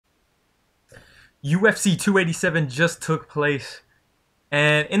UFC 287 just took place.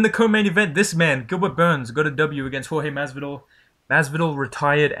 And in the co-main event, this man, Gilbert Burns, got a W against Jorge Masvidal. Masvidal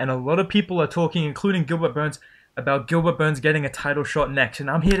retired, and a lot of people are talking, including Gilbert Burns, about Gilbert Burns getting a title shot next. And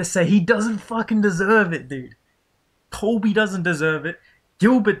I'm here to say he doesn't fucking deserve it, dude. Colby doesn't deserve it.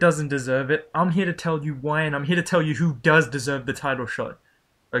 Gilbert doesn't deserve it. I'm here to tell you why, and I'm here to tell you who does deserve the title shot.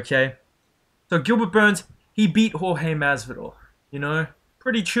 Okay? So Gilbert Burns, he beat Jorge Masvidal. You know?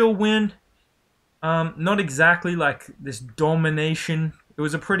 Pretty chill win. Not exactly like this domination. It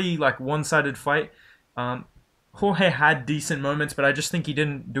was a pretty like one-sided fight. Jorge had decent moments, but I just think he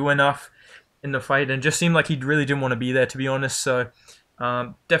didn't do enough in the fight, and just seemed like he really didn't want to be there, to be honest. So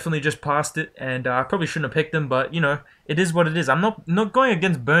definitely just passed it, and I probably shouldn't have picked him, but you know, it is what it is. I'm not going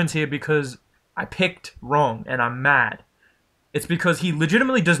against Burns here because I picked wrong and I'm mad. It's because he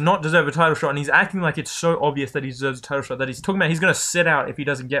legitimately does not deserve a title shot, and he's acting like it's so obvious that he deserves a title shot that he's talking about he's gonna sit out if he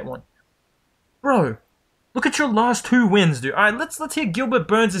doesn't get one. Bro, look at your last two wins, dude. All right, let's hear Gilbert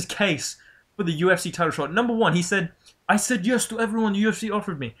Burns' case for the UFC title shot. Number one, he said, "I said yes to everyone the UFC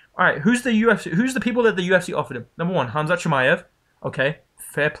offered me." All right, who's the UFC? Who's the people that the UFC offered him? Number one, Khamzat Chimaev. Okay,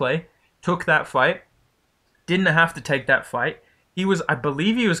 fair play. Took that fight. Didn't have to take that fight. He was, I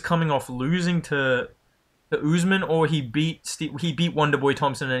believe, he was coming off losing to Usman, or he beat Wonderboy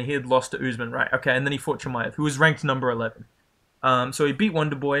Thompson and he had lost to Usman, right? Okay, and then he fought Chimaev, who was ranked number 11. So he beat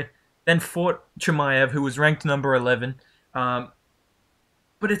Wonderboy. Then fought Chimaev, who was ranked number 11. But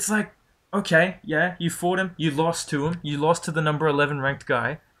it's like, okay, yeah, you fought him, you lost to him, you lost to the number 11 ranked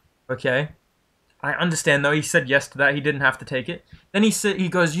guy. Okay, I understand though. He said yes to that. He didn't have to take it. Then he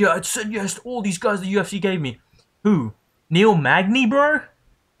goes, yeah, I said yes to all these guys the UFC gave me. Who? Neil Magny, bro?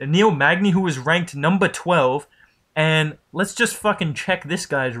 Neil Magny, who was ranked number 12. And let's just fucking check this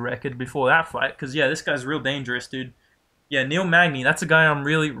guy's record before that fight, because yeah, this guy's real dangerous, dude. Yeah, Neil Magny, that's a guy I'm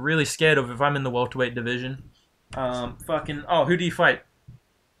really, really scared of if I'm in the welterweight division. Oh, who do you fight?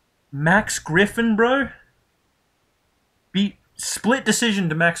 Max Griffin, bro? Split decision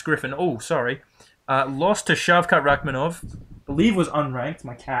to Max Griffin. Oh, sorry. Lost to Shavkat Rakhmonov. Believe was unranked.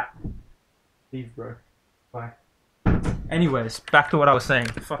 My cat. Leave, bro. Bye. Anyways, back to what I was saying.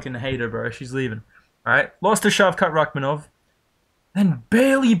 Fucking hater, bro. She's leaving. Alright. Lost to Shavkat Rakhmonov. Then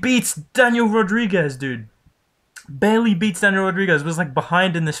barely beats Daniel Rodriguez, dude. Barely beats Daniel Rodriguez. Was like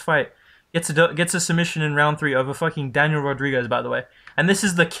behind in this fight. Gets a submission in round 3 over fucking Daniel Rodriguez, by the way. And this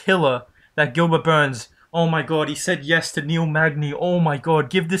is the killer that Gilbert Burns. Oh my god, he said yes to Neil Magny. Oh my god,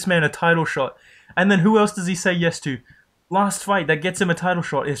 give this man a title shot. And then who else does he say yes to? Last fight that gets him a title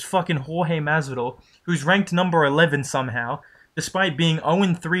shot is fucking Jorge Masvidal, who's ranked number 11 somehow. Despite being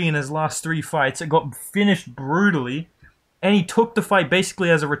 0-3 in his last 3 fights, it got finished brutally. And he took the fight basically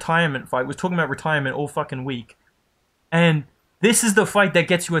as a retirement fight. Was talking about retirement all fucking week. And this is the fight that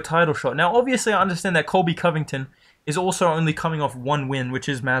gets you a title shot. Now, obviously, I understand that Colby Covington is also only coming off 1 win, which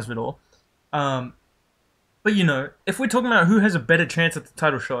is Masvidal. But, you know, if we're talking about who has a better chance at the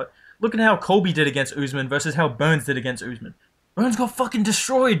title shot, look at how Colby did against Usman versus how Burns did against Usman. Burns got fucking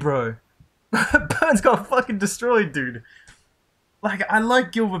destroyed, bro. Burns got fucking destroyed, dude. Like, I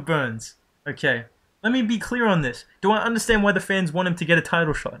like Gilbert Burns. Okay, let me be clear on this. Do I understand why the fans want him to get a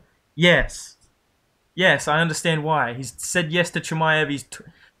title shot? Yes. Yes, I understand why. He's said yes to Chimaev.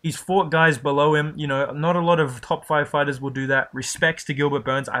 He's fought guys below him. You know, not a lot of top 5 fighters will do that. Respects to Gilbert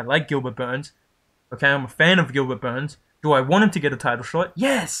Burns. I like Gilbert Burns. Okay, I'm a fan of Gilbert Burns. Do I want him to get a title shot?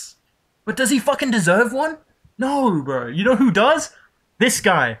 Yes. But does he fucking deserve one? No, bro. You know who does? This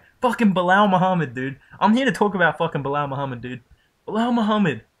guy. Fucking Belal Muhammad, dude. I'm here to talk about fucking Belal Muhammad, dude. Belal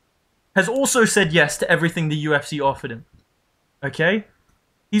Muhammad has also said yes to everything the UFC offered him. Okay?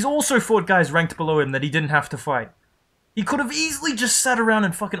 He's also fought guys ranked below him that he didn't have to fight. He could have easily just sat around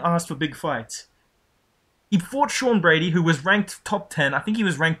and fucking asked for big fights. He fought Sean Brady, who was ranked top 10. I think he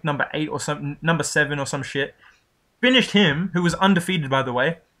was ranked number 8 or something, number 7 or some shit. Finished him, who was undefeated, by the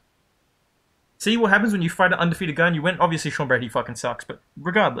way. See what happens when you fight an undefeated guy and you win? Obviously, Sean Brady fucking sucks, but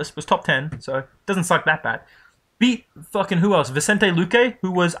regardless, was top 10, so it doesn't suck that bad. Beat fucking who else? Vicente Luque,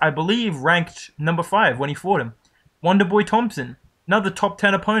 who was, I believe, ranked number 5 when he fought him. Wonderboy Thompson, another top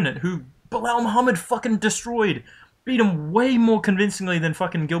 10 opponent, who Belal Muhammad fucking destroyed. Beat him way more convincingly than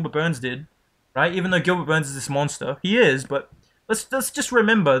fucking Gilbert Burns did. Right? Even though Gilbert Burns is this monster. He is, but let's just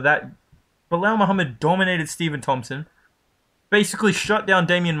remember that Belal Muhammad dominated Stephen Thompson. Basically shut down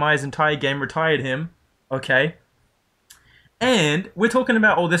Damian Maia's entire game, retired him. Okay? And we're talking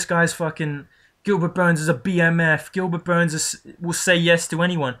about, oh, this guy's fucking... Gilbert Burns is a BMF. Gilbert Burns will say yes to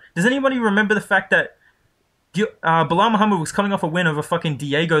anyone. Does anybody remember the fact that Belal Muhammad was coming off a win over fucking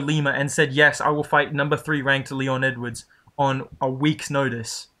Diego Lima and said, yes, I will fight number 3 ranked Leon Edwards on a week's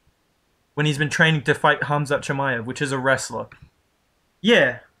notice? when he's been training to fight Khamzat Chimaev, which is a wrestler.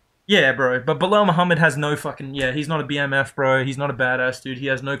 Yeah. Yeah, bro. But Belal Muhammad has no fucking... Yeah, he's not a BMF, bro. He's not a badass, dude. He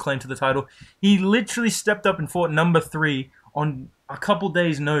has no claim to the title. He literally stepped up and fought number 3 on a couple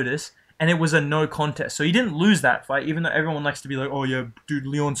days' notice, and it was a no contest. So he didn't lose that fight, even though everyone likes to be like, oh, yeah, dude,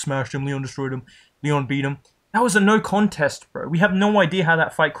 Leon smashed him, Leon destroyed him, Leon beat him. That was a no contest, bro. We have no idea how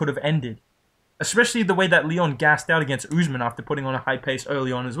that fight could have ended. Especially the way that Leon gassed out against Usman after putting on a high pace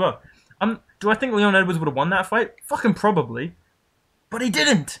early on as well. Do I think Leon Edwards would have won that fight? Fucking probably. But he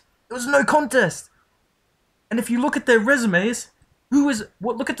didn't. It was no contest. And if you look at their resumes,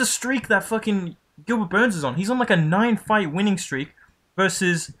 look at the streak that fucking Gilbert Burns is on. He's on like a 9-fight winning streak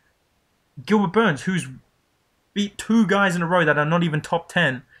versus Gilbert Burns, who's beat 2 guys in a row that are not even top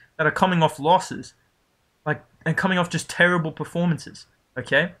 10, that are coming off losses. And coming off just terrible performances.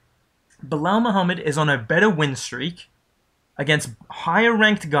 Okay? Belal Muhammad is on a better win streak against higher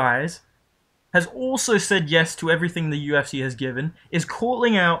ranked guys, has also said yes to everything the UFC has given, is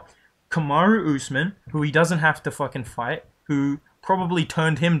calling out Kamaru Usman, who he doesn't have to fucking fight, who probably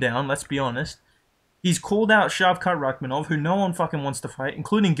turned him down, let's be honest. He's called out Shavkat Rakhmonov, who no one fucking wants to fight,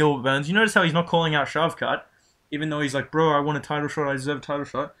 including Gilbert Burns. You notice how he's not calling out Shavkat, even though he's like, bro, I want a title shot, I deserve a title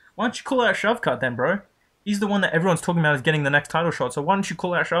shot. Why don't you call out Shavkat then, bro? He's the one that everyone's talking about as getting the next title shot, so why don't you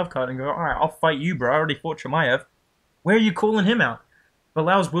call out Shavkat and go, alright, I'll fight you, bro, I already fought Chimaev. Where are you calling him out?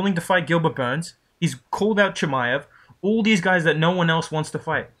 Belal's willing to fight Gilbert Burns. He's called out Chimaev. All these guys that no one else wants to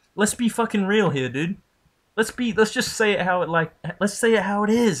fight. Let's be fucking real here, dude. Let's just say it how let's say it how it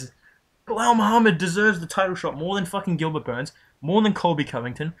is. Belal Muhammad deserves the title shot more than fucking Gilbert Burns, more than Colby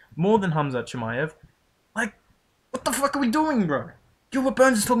Covington, more than Khamzat Chimaev. Like, what the fuck are we doing, bro? Gilbert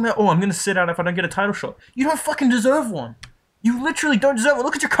Burns is talking about, oh, I'm gonna sit out if I don't get a title shot. You don't fucking deserve one. You literally don't deserve it.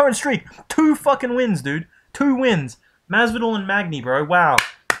 Look at your current streak. 2 fucking wins, dude. 2 wins. Masvidal and Magny, bro. Wow.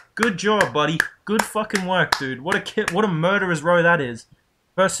 Good job, buddy. Good fucking work, dude. What a murderer's row that is.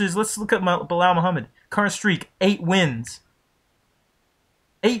 Versus, let's look at Belal Muhammad. Current streak, 8 wins.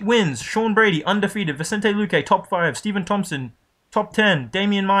 8 wins. Sean Brady, undefeated. Vicente Luque, top 5. Stephen Thompson, top 10.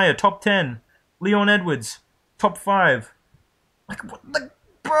 Damian Maia, top 10. Leon Edwards, top 5. Like, what the...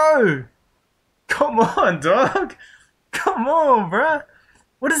 Bro! Come on, dog! Come on, bruh!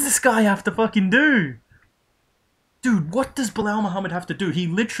 What does this guy have to fucking do? Dude, what does Belal Muhammad have to do? He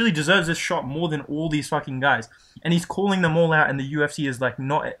literally deserves this shot more than all these fucking guys. And he's calling them all out, and the UFC is, like,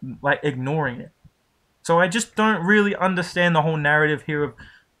 not, like, ignoring it. So I just don't really understand the whole narrative here of,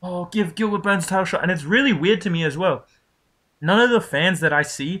 oh, give Gilbert Burns a title shot. And it's really weird to me as well. None of the fans that I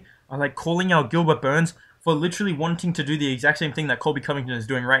see are, like, calling out Gilbert Burns for literally wanting to do the exact same thing that Colby Covington is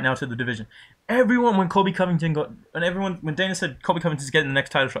doing right now to the division. Everyone, when Dana said Colby Covington's getting the next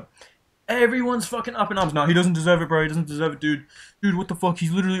title shot, everyone's fucking up in arms. No, he doesn't deserve it, bro. He doesn't deserve it, dude. Dude, what the fuck?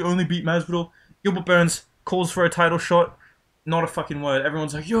 He's literally only beat Masvidal. Gilbert Burns calls for a title shot. Not a fucking word.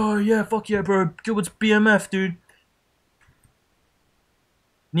 Everyone's like, yo, yeah, fuck yeah, bro. Gilbert's BMF, dude.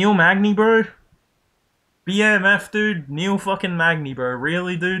 Neil Magny, bro. BMF, dude. Neil fucking Magny, bro.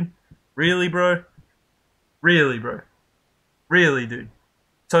 Really, dude? Really, bro? Really, bro? Really, dude?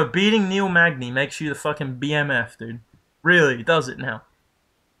 So beating Neil Magny makes you the fucking BMF, dude. Really, does it now?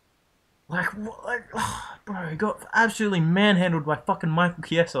 Like, what? Like, oh, bro, he got absolutely manhandled by fucking Michael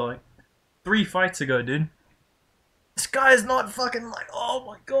Chiesa, like, 3 fights ago, dude. This guy is not fucking like, oh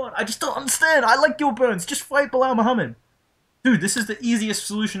my god, I just don't understand. I like Gilbert Burns. Just fight Belal Muhammad. Dude, this is the easiest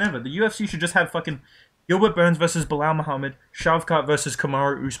solution ever. The UFC should just have fucking Gilbert Burns versus Belal Muhammad, Shavkat versus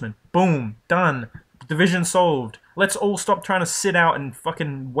Kamaru Usman. Boom. Done. Division solved. Let's all stop trying to sit out and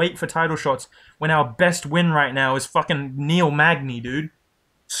fucking wait for title shots when our best win right now is fucking Neil Magny, dude.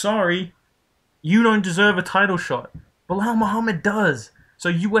 Sorry. You don't deserve a title shot. Belal Muhammad does.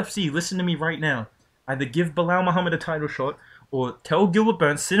 So UFC, listen to me right now. Either give Belal Muhammad a title shot or tell Gilbert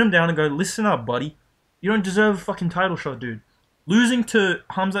Burns, sit him down and go, listen up, buddy. You don't deserve a fucking title shot, dude. Losing to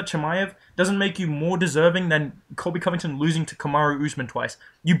Khamzat Chimaev doesn't make you more deserving than Colby Covington losing to Kamaru Usman twice.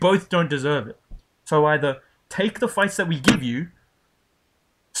 You both don't deserve it. So either take the fights that we give you,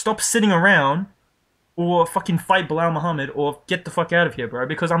 stop sitting around, or fucking fight Belal Muhammad, or get the fuck out of here, bro.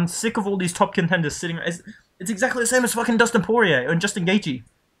 Because I'm sick of all these top contenders sitting... It's exactly the same as fucking Dustin Poirier and Justin Gaethje.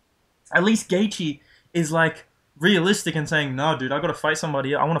 At least Gaethje is, like, realistic and saying, no, dude, I gotta fight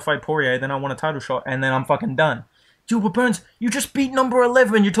somebody. I want to fight Poirier, then I want a title shot, and then I'm fucking done. Gilbert Burns, you just beat number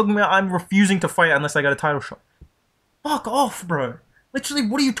 11. You're talking about I'm refusing to fight unless I got a title shot. Fuck off, bro. Literally,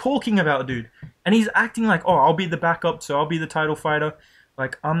 what are you talking about, dude? And he's acting like, oh, I'll be the backup, so I'll be the title fighter.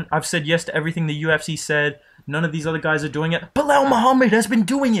 Like, I've said yes to everything the UFC said. None of these other guys are doing it. Belal Muhammad has been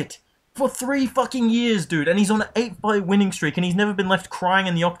doing it. For 3 fucking years, dude. And he's on an 8-fight winning streak, and he's never been left crying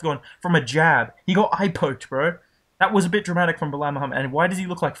in the octagon from a jab. He got eye poked, bro. That was a bit dramatic from Belal Muhammad. And why does he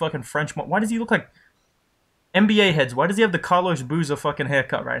look like fucking French? Why does he look like NBA heads? Why does he have the Carlos Boozer fucking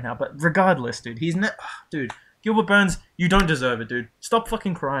haircut right now? But regardless, dude, dude, Gilbert Burns, you don't deserve it, dude. Stop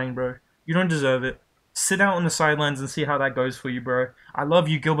fucking crying, bro. You don't deserve it. Sit out on the sidelines and see how that goes for you, bro. I love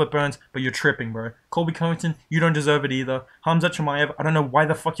you, Gilbert Burns, but you're tripping, bro. Colby Covington, you don't deserve it either. Khamzat Chimaev, I don't know why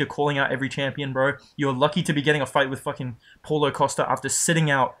the fuck you're calling out every champion, bro. You're lucky to be getting a fight with fucking Paulo Costa after sitting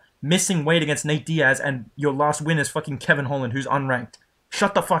out, missing weight against Nate Diaz, and your last win is fucking Kevin Holland, who's unranked.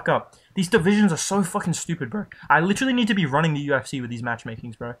 Shut the fuck up. These divisions are so fucking stupid, bro. I literally need to be running the UFC with these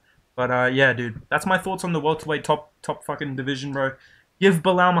matchmakings, bro. But, yeah, dude. That's my thoughts on the welterweight top fucking division, bro. Give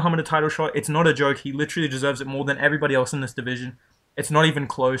Belal Muhammad a title shot. It's not a joke. He literally deserves it more than everybody else in this division. It's not even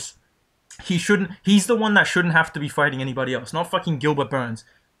close. He's the one that shouldn't have to be fighting anybody else, not fucking Gilbert Burns.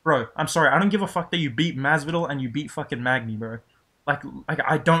 Bro, I'm sorry. I don't give a fuck that you beat Masvidal and you beat fucking Magny, bro. Like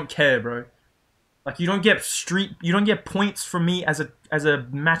I don't care, bro. Like you don't get points from me as a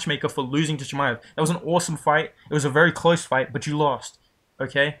matchmaker for losing to Chimaev. That was an awesome fight. It was a very close fight, but you lost.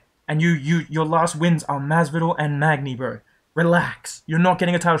 Okay? And your last wins are Masvidal and Magny, bro. Relax. You're not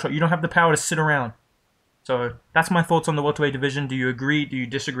getting a title shot. You don't have the power to sit around. So, that's my thoughts on the welterweight division. Do you agree? Do you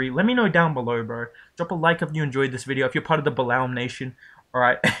disagree? Let me know down below, bro. Drop a like if you enjoyed this video. If you're part of the Belal Nation.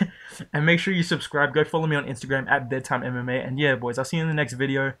 Alright? And make sure you subscribe. Go follow me on Instagram at BedtimeMMA. And yeah, boys, I'll see you in the next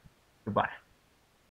video. Goodbye.